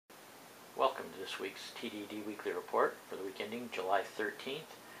Welcome to this week's TDD Weekly Report for the week ending July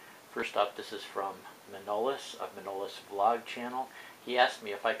 13th. First up, this is from Manolis of Manolis Vlog channel. He asked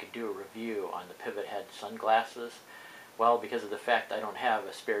me if I could do a review on the Pivothead sunglasses. Well, because of the fact I don't have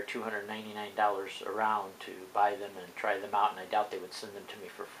a spare $299 around to buy them and try them out, and I doubt they would send them to me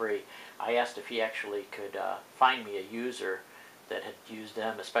for free, I asked if he actually could find me a user that had used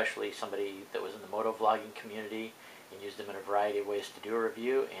them, especially somebody that was in the motovlogging community, and used them in a variety of ways to do a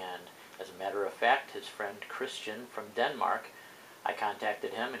review. And as a matter of fact, his friend Christian from Denmark, I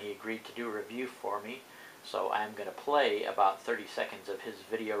contacted him and he agreed to do a review for me. So I'm going to play about 30 seconds of his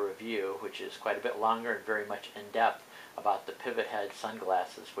video review, which is quite a bit longer and very much in depth, about the Pivothead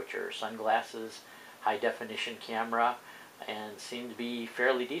sunglasses, which are sunglasses, high definition camera, and seem to be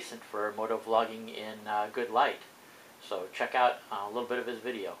fairly decent for motovlogging in good light. So check out a little bit of his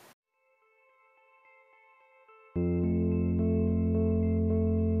video.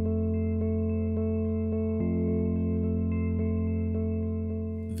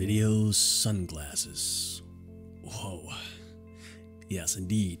 Video sunglasses. Whoa. Yes,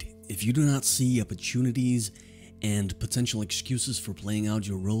 indeed. If you do not see opportunities and potential excuses for playing out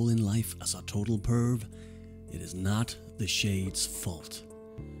your role in life as a total perv, it is not the shade's fault.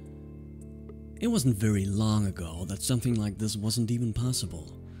 It wasn't very long ago that something like this wasn't even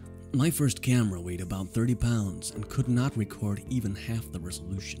possible. My first camera weighed about 30 pounds and could not record even half the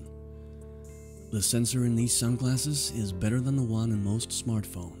resolution. The sensor in these sunglasses is better than the one in most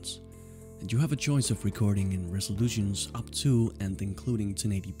smartphones, and you have a choice of recording in resolutions up to and including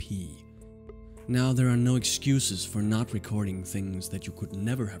 1080p. Now, there are no excuses for not recording things that you could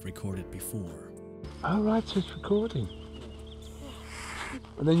never have recorded before. Oh right, so it's recording.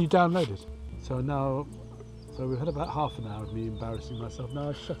 And then you download it. So we've had about half an hour of me embarrassing myself.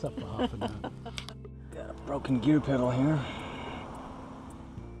 Now shut up for half an hour. Got a broken gear pedal here.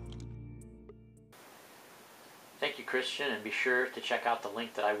 Thank you, Christian, and be sure to check out the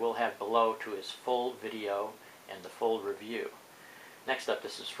link that I will have below to his full video and the full review. Next up,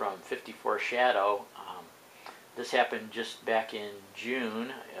 this is from 54 Shadow. This happened just back in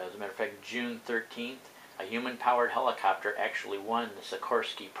June. As a matter of fact, June 13th, a human-powered helicopter actually won the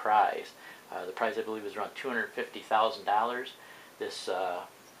Sikorsky prize. The prize, I believe, was around $250,000. This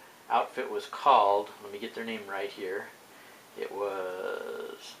outfit was called, let me get their name right here, it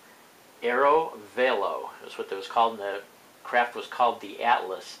was Ultraviolet. That's what it was called, and the craft was called the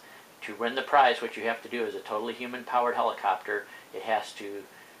Atlas. To win the prize, what you have to do is a totally human-powered helicopter. It has to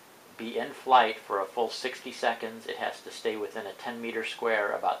be in flight for a full 60 seconds. It has to stay within a 10-meter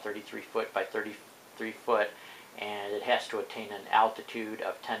square, about 33 foot by 33 foot, and it has to attain an altitude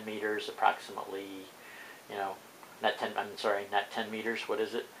of 10 meters, approximately, not 10 meters, what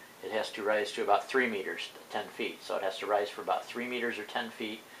is it? It has to rise to about 3 meters, 10 feet. So it has to rise for about 3 meters or 10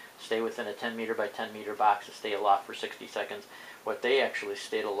 feet, stay within a 10 meter by 10 meter box, and stay aloft for 60 seconds. What they actually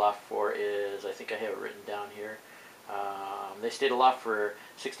stayed aloft for is, I think I have it written down here, they stayed aloft for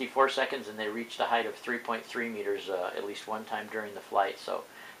 64 seconds and they reached a height of 3.3 meters at least one time during the flight. So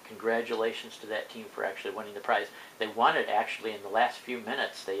congratulations to that team for actually winning the prize. They won it actually in the last few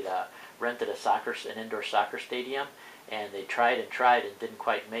minutes. They'd rented an indoor soccer stadium, and they tried and didn't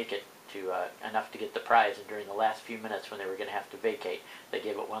quite make it to enough to get the prize, and during the last few minutes when they were going to have to vacate, they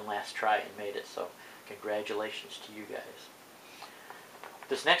gave it one last try and made it. So congratulations to you guys.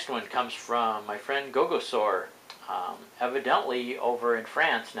 This next one comes from my friend Gogosor. Evidently over in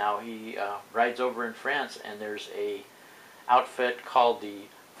France now. He rides over in France, and there's a outfit called the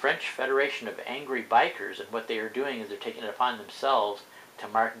French Federation of Angry Bikers, and what they are doing is they're taking it upon themselves to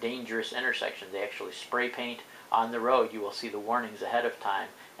mark dangerous intersections. They actually spray paint on the road. You will see the warnings ahead of time,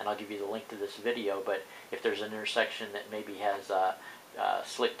 and I'll give you the link to this video. But if there's an intersection that maybe has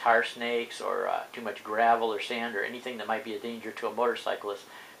slick tar snakes or too much gravel or sand or anything that might be a danger to a motorcyclist,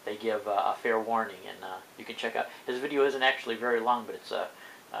 they give a fair warning, and you can check out. His video isn't actually very long, but it's a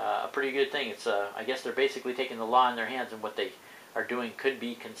pretty good thing. It's I guess they're basically taking the law in their hands, and what they are doing could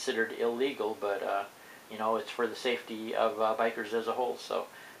be considered illegal, but it's for the safety of bikers as a whole. So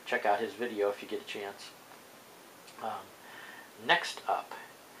check out his video if you get a chance. Next up,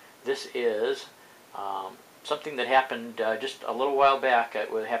 this is something that happened just a little while back.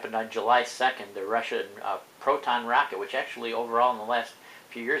 It happened on July 2nd. The Russian Proton rocket, which actually overall in the last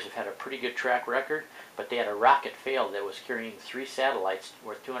few years have had a pretty good track record, but they had a rocket fail that was carrying 3 satellites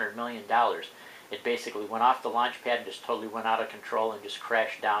worth $200 million. It basically went off the launch pad and just totally went out of control and just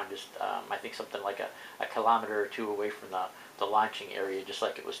crashed down, just I think something like a kilometer or two away from the launching area, just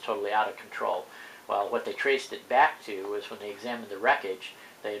like it was totally out of control. Well, what they traced it back to was when they examined the wreckage,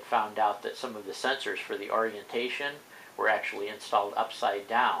 they had found out that some of the sensors for the orientation were actually installed upside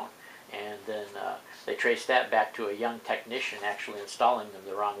down. and then they traced that back to a young technician actually installing them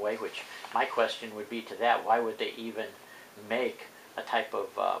the wrong way, which my question would be to that, why would they even make a type of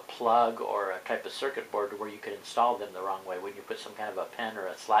plug or a type of circuit board where you could install them the wrong way? Wouldn't you put some kind of a pin or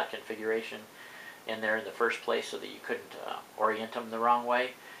a slot configuration in there in the first place so that you couldn't orient them the wrong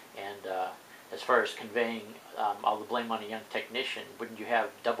way? And as far as conveying all the blame on a young technician, wouldn't you have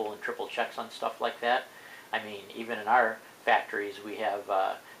double and triple checks on stuff like that? I mean, even in our factories we have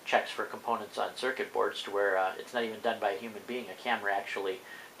checks for components on circuit boards to where it's not even done by a human being. A camera actually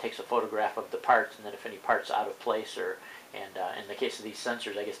takes a photograph of the parts, and then if any part's out of place, or in the case of these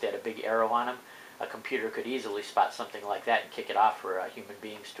sensors, I guess they had a big arrow on them, a computer could easily spot something like that and kick it off for human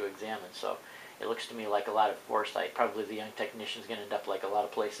beings to examine. So it looks to me like a lot of foresight. Probably the young technician's going to end up like a lot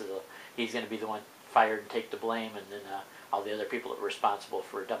of places. He's going to be the one fired and take the blame, and then all the other people that were responsible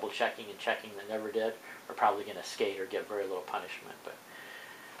for double checking and checking that never did are probably going to skate or get very little punishment. But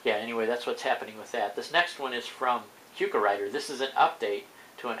yeah, anyway, that's what's happening with that. This next one is from Keukaryder. This is an update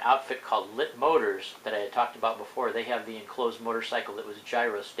to an outfit called Lit Motors that I had talked about before. They have the enclosed motorcycle that was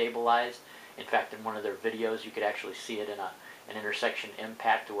gyro stabilized. In fact, in one of their videos you could actually see it in an intersection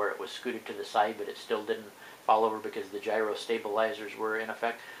impact to where it was scooted to the side, but it still didn't fall over because the gyro stabilizers were in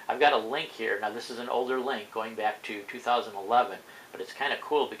effect. I've got a link here. Now this is an older link going back to 2011, but it's kind of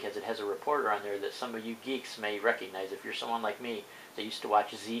cool because it has a reporter on there that some of you geeks may recognize. If you're someone like me that used to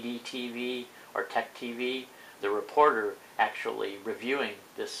watch ZD TV or Tech TV, the reporter actually reviewing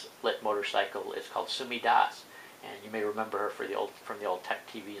this Lit motorcycle is called Sumi Das, and you may remember her from the old Tech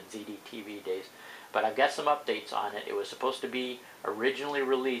TV and ZD TV days. But I've got some updates on it. It was supposed to be originally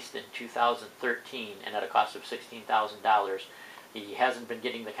released in 2013 and at a cost of $16,000. He hasn't been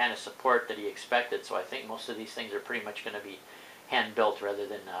getting the kind of support that he expected, so I think most of these things are pretty much going to be hand-built rather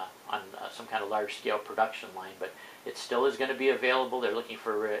than on some kind of large-scale production line. But it still is going to be available. They're looking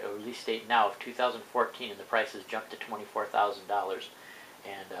for a release date now of 2014, and the price has jumped to $24,000.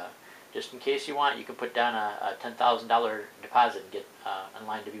 And just in case you want, you can put down a $10,000 deposit and get in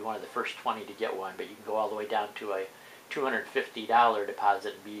line to be one of the first 20 to get one, but you can go all the way down to a $250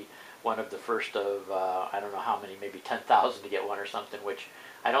 deposit and be one of the first of, I don't know how many, maybe 10,000 to get one or something, which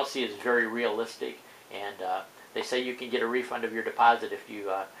I don't see as very realistic. And they say you can get a refund of your deposit if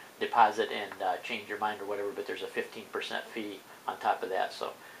you deposit and change your mind or whatever, but there's a 15% fee on top of that.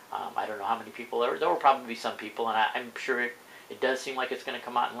 So I don't know how many people there will probably be some people, and I'm sure it does seem like it's going to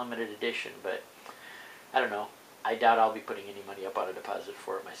come out in limited edition, but I don't know. I doubt I'll be putting any money up on a deposit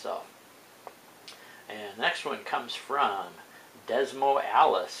for it myself. And the next one comes from Desmo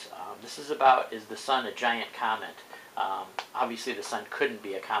Alice. This is about, is the sun a giant comet? Obviously the sun couldn't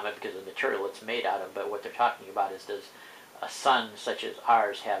be a comet because of the material it's made out of, but what they're talking about is, does a sun such as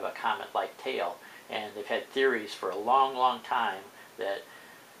ours have a comet-like tail? And they've had theories for a long, long time that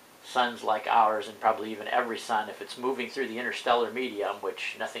suns like ours, and probably even every sun, if it's moving through the interstellar medium,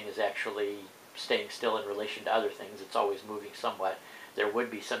 which nothing is actually staying still in relation to other things, it's always moving somewhat, there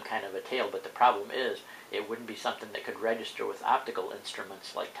would be some kind of a tail. But the problem is, it wouldn't be something that could register with optical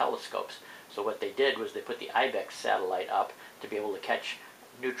instruments like telescopes. So what they did was they put the IBEX satellite up to be able to catch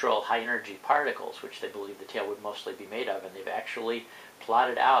neutral high-energy particles, which they believe the tail would mostly be made of, and they've actually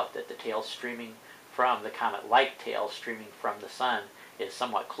plotted out that the tail streaming from, the comet-like tail streaming from the sun, is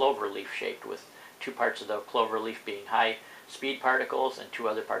somewhat cloverleaf shaped, with two parts of the cloverleaf being high-speed particles and two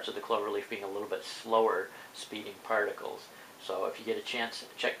other parts of the cloverleaf being a little bit slower speeding particles. So if you get a chance,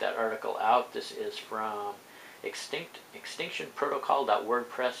 check that article out. This is from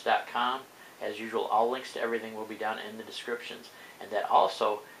extinctionprotocol.wordpress.com. As usual, all links to everything will be down in the descriptions. And that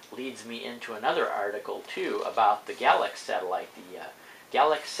also leads me into another article, too, about the Galax satellite. The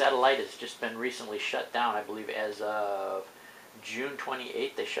Galax satellite has just been recently shut down, I believe, as of June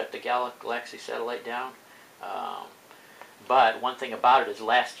 28th. They shut the Galaxy satellite down. But one thing about it is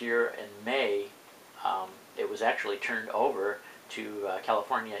last year in May, it was actually turned over to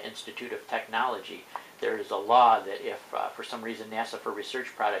California Institute of Technology. There is a law that if for some reason NASA for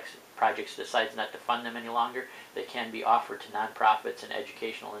research projects decides not to fund them any longer, they can be offered to nonprofits and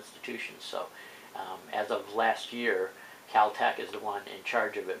educational institutions. So as of last year, Caltech is the one in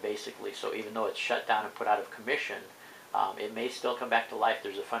charge of it basically. So even though it's shut down and put out of commission, it may still come back to life.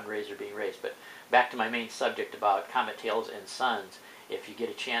 There's a fundraiser being raised. But back to my main subject about comet tails and suns. If you get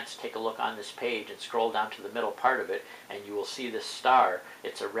a chance, take a look on this page and scroll down to the middle part of it, and you will see this star.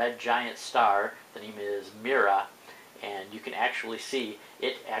 It's a red giant star. The name is Mira, and you can actually see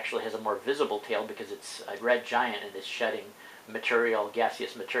it actually has a more visible tail because it's a red giant and is shedding material,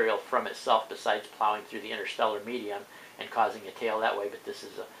 gaseous material from itself, besides plowing through the interstellar medium and causing a tail that way. But this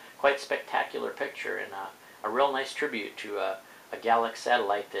is a quite spectacular picture, and a real nice tribute to a a Galaxy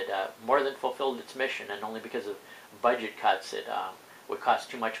satellite that more than fulfilled its mission, and only because of budget cuts it would cost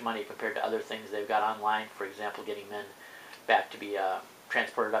too much money compared to other things they've got online. For example, getting men back to be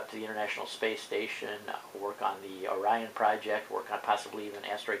transported up to the International Space Station, work on the Orion project, work on possibly even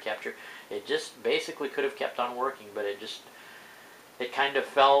asteroid capture. It just basically could have kept on working, but it kind of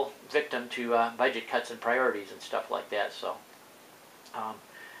fell victim to budget cuts and priorities and stuff like that. So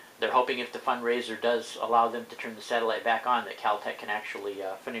they're hoping if the fundraiser does allow them to turn the satellite back on, that Caltech can actually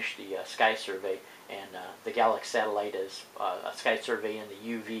finish the sky survey. And the Galaxy satellite is a sky survey in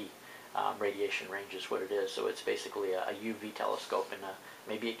the UV radiation range is what it is. So it's basically a UV telescope, and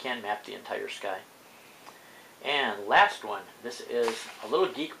maybe it can map the entire sky. And last one, this is a little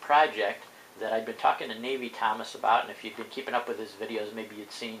geek project that I've been talking to Navy Thomas about, and if you've been keeping up with his videos, maybe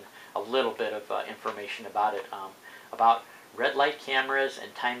you'd seen a little bit of information about it, about red light cameras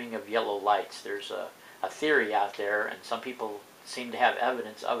and timing of yellow lights. There's a theory out there, and some people seem to have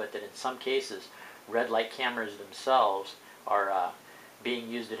evidence of it, that in some cases red light cameras themselves are being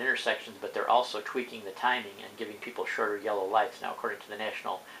used at intersections, but they're also tweaking the timing and giving people shorter yellow lights. Now, according to the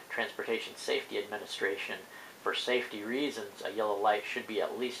National Transportation Safety Administration, for safety reasons, a yellow light should be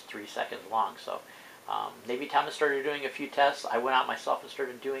at least 3 seconds long. So Navy Thomas started doing a few tests. I went out myself and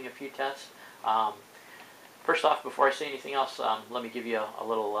started doing a few tests. First off, before I say anything else, let me give you a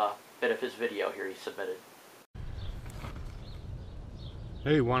little bit of his video here he submitted.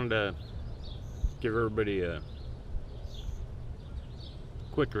 Hey, wanted to give everybody a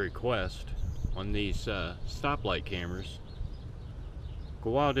quick request on these stoplight cameras.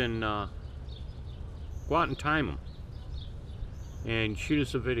 Go out and time them and shoot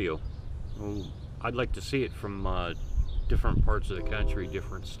us a video. I'd like to see it from different parts of the country,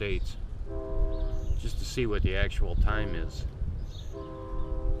 different states, just to see what the actual time is.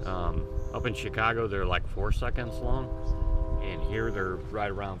 Up in Chicago they're like 4 seconds long, and here they're right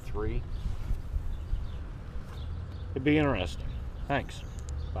around 3. It'd be interesting. Thanks.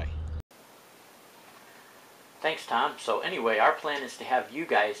 Bye. Thanks, Tom. So anyway, our plan is to have you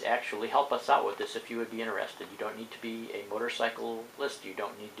guys actually help us out with this if you would be interested. You don't need to be a motorcyclist. You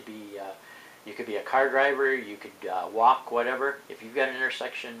don't need to be, you could be a car driver, you could walk, whatever. If you've got an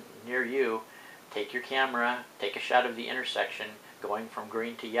intersection near you, take your camera, take a shot of the intersection going from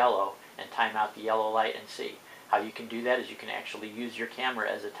green to yellow, and time out the yellow light and see. How you can do that is you can actually use your camera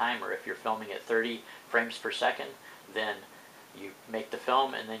as a timer. If you're filming at 30 frames per second, then you make the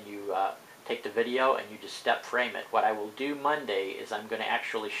film and then you take the video and you just step frame it. What I will do Monday is I'm going to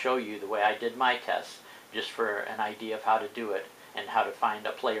actually show you the way I did my tests, just for an idea of how to do it and how to find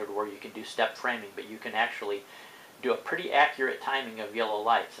a player where you can do step framing, but you can actually do a pretty accurate timing of yellow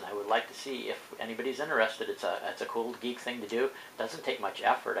lights, and I would like to see if anybody's interested. It's a cool geek thing to do. It doesn't take much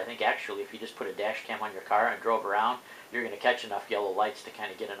effort. I think actually if you just put a dash cam on your car and drove around, you're going to catch enough yellow lights to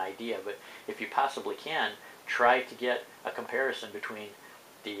kind of get an idea. But if you possibly can, try to get a comparison between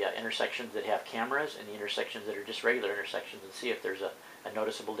the intersections that have cameras and the intersections that are just regular intersections, and see if there's a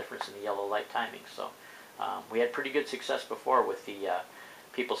noticeable difference in the yellow light timing. So we had pretty good success before with the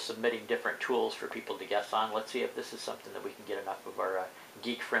people submitting different tools for people to guess on. Let's see if this is something that we can get enough of our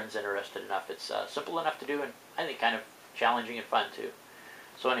geek friends interested enough. It's simple enough to do, and I think kind of challenging and fun too.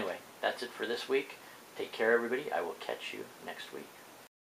 So anyway, that's it for this week. Take care, everybody. I will catch you next week.